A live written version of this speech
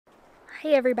Hi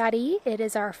everybody, it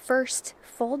is our first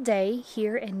full day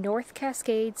here in North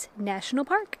Cascades National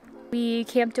Park. We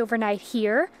camped overnight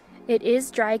here. It is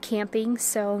dry camping,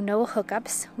 so no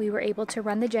hookups. We were able to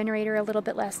run the generator a little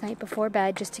bit last night before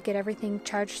bed just to get everything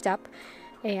charged up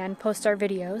and post our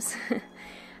videos.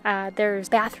 There's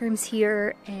bathrooms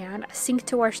here and a sink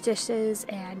to wash dishes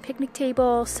and picnic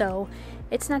table, so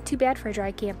it's not too bad for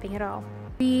dry camping at all.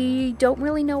 We don't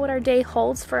really know what our day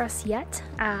holds for us yet.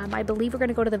 I believe we're going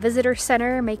to go to the visitor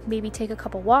center, maybe take a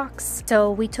couple walks.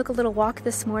 So we took a little walk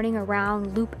this morning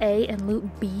around Loop A and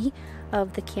Loop B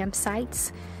of the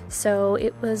campsites. So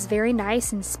it was very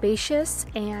nice and spacious,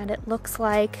 and it looks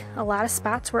like a lot of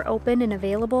spots were open and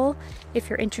available. If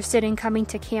you're interested in coming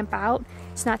to camp out,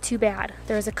 it's not too bad.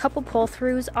 There's a couple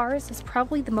pull-throughs. Ours is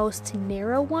probably the most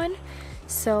narrow one.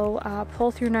 So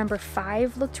pull-through number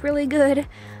 5 looked really good,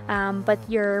 but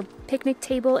your picnic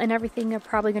table and everything are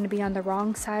probably going to be on the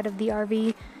wrong side of the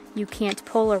RV. You can't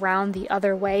pull around the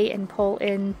other way and pull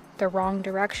in the wrong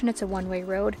direction. It's a one-way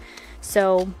road.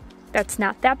 So that's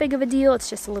not that big of a deal, it's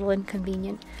just a little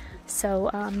inconvenient.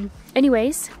 So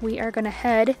anyways, we are gonna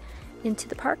head into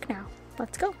the park now.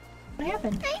 Let's go. What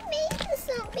happened? I made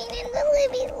something and the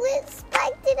living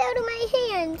spiked it out of my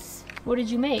hands. What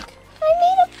did you make? I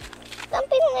made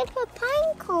something like a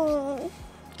pine cone.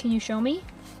 Can you show me?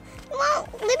 Well,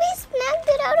 Libby snapped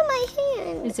it out of my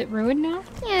hand. Is it ruined now?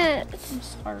 Yes. I'm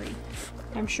sorry.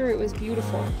 I'm sure it was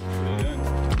beautiful.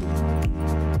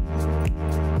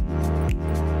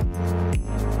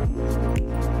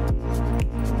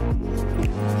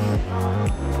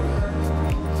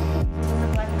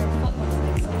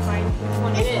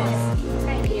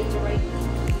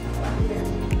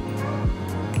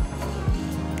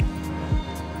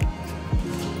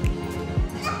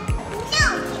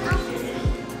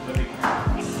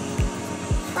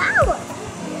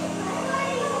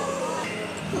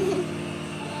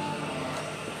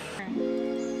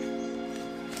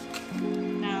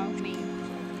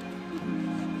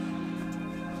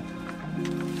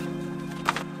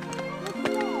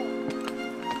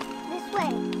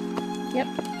 Yep.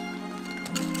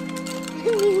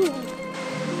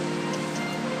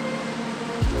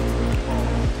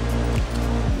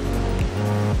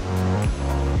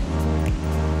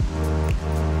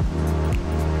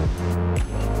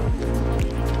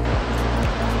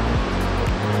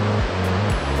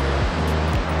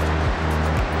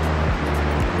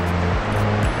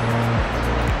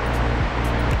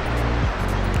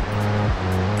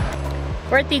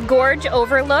 We're at the Gorge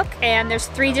Overlook, and there's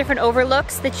 3 different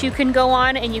overlooks that you can go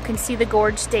on, and you can see the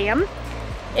Gorge Dam.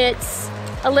 It's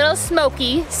a little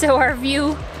smoky, so our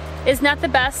view is not the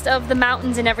best of the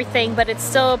mountains and everything, but it's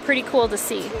still pretty cool to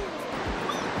see.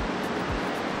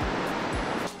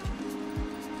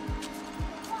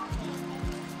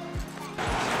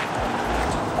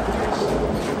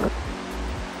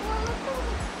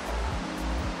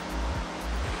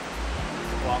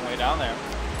 Long way down there.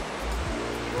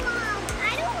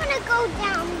 Go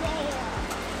down there.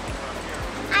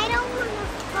 I don't want to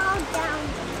fall down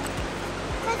there.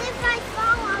 Because if I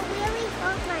fall, I'll really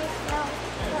hurt myself.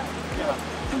 Yeah.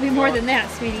 It'll be more than that,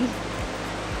 sweetie.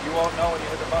 You won't know when you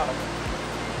hit the bottom.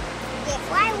 Yeah,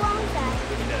 why won't I?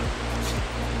 You did.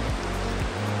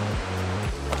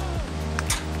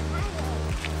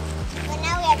 But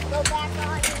now we have to go back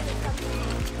on and come back.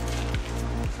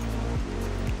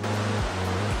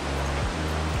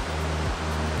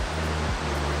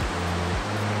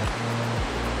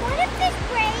 What if this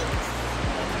breaks?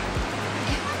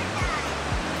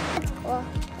 That's cool.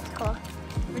 That's cool.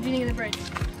 What do you think of the bridge?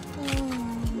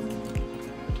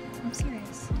 I'm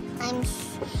serious.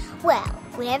 Well,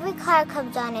 when every car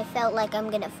comes on, I felt like I'm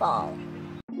gonna fall.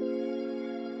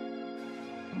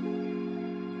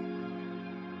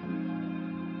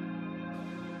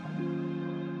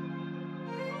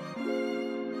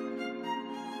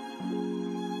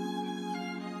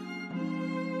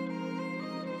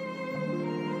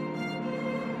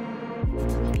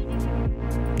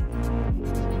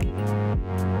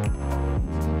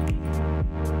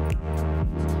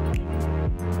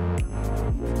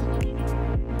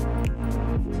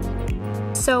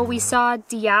 So we saw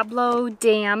Diablo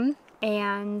Dam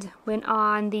and went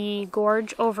on the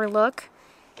Gorge Overlook,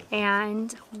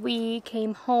 and we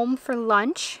came home for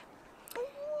lunch.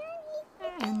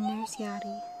 And there's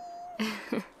Yadi.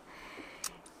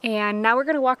 And now we're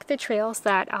going to walk the trails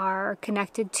that are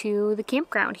connected to the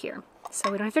campground here.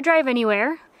 So we don't have to drive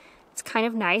anywhere. It's kind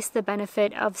of nice. The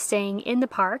benefit of staying in the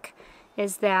park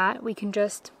is that we can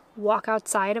just walk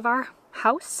outside of our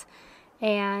house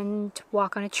and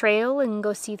walk on a trail and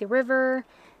go see the river.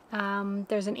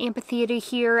 There's an amphitheater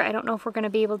here. I don't know if we're going to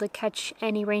be able to catch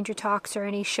any ranger talks or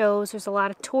any shows. There's a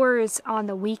lot of tours on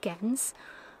the weekends.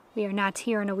 We are not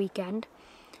here on a weekend.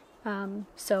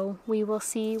 So we will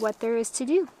see what there is to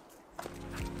do.